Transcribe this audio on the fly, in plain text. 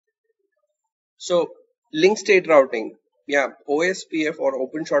So link state routing, yeah, OSPF or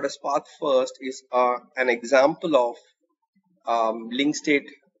Open Shortest Path First is an example of link state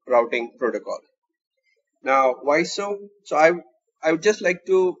routing protocol. Now, why so? So I would just like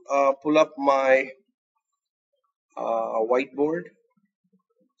to pull up my whiteboard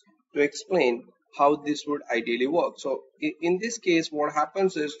to explain how this would ideally work. So in this case, what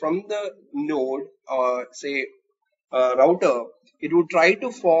happens is from the node, say router, it would try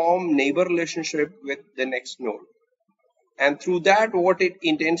to form neighbor relationship with the next node. And through that, what it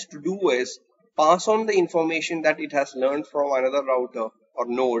intends to do is pass on the information that it has learned from another router or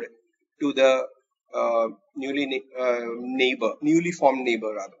node to the newly formed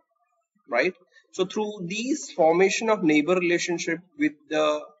neighbor rather, right? So through these formation of neighbor relationship with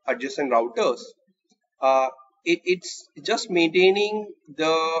the adjacent routers, it's just maintaining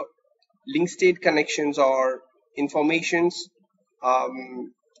the link state connections or informations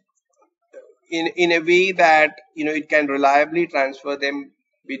um, in a way that it can reliably transfer them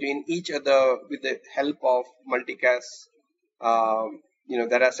between each other with the help of multicast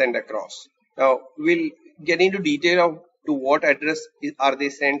that are sent across. Now we'll get into detail of to what address are they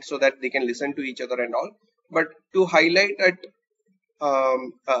sent so that they can listen to each other and all. But to highlight at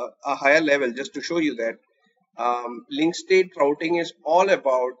a higher level, just to show you that link state routing is all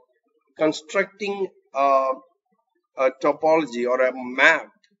about constructing a topology or a map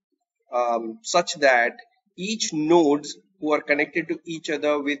such that each nodes who are connected to each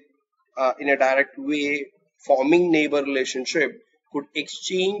other with in a direct way, forming neighbor relationship, could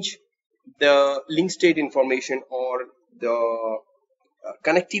exchange the link state information or the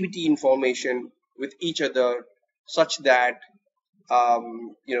connectivity information with each other, such that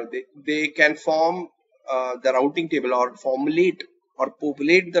they can form the routing table or formulate or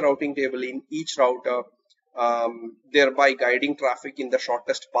populate the routing table in each router, thereby guiding traffic in the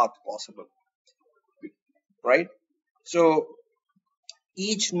shortest path possible, right? So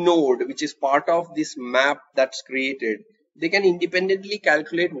each node which is part of this map that's created, they can independently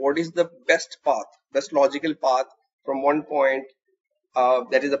calculate what is the best path, best logical path from one point,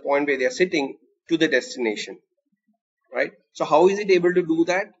 that is the point where they are sitting, to the destination, right? So how is it able to do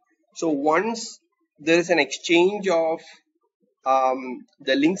that? So once there is an exchange of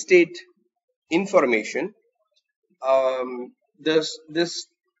the link state information, this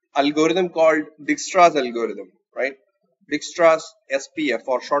algorithm called Dijkstra's algorithm, right? Dijkstra's SPF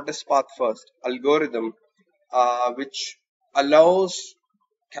or shortest path first algorithm, which allows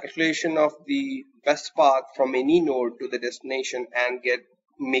calculation of the best path from any node to the destination and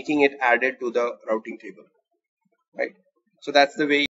making it added to the routing table, right? So that's the way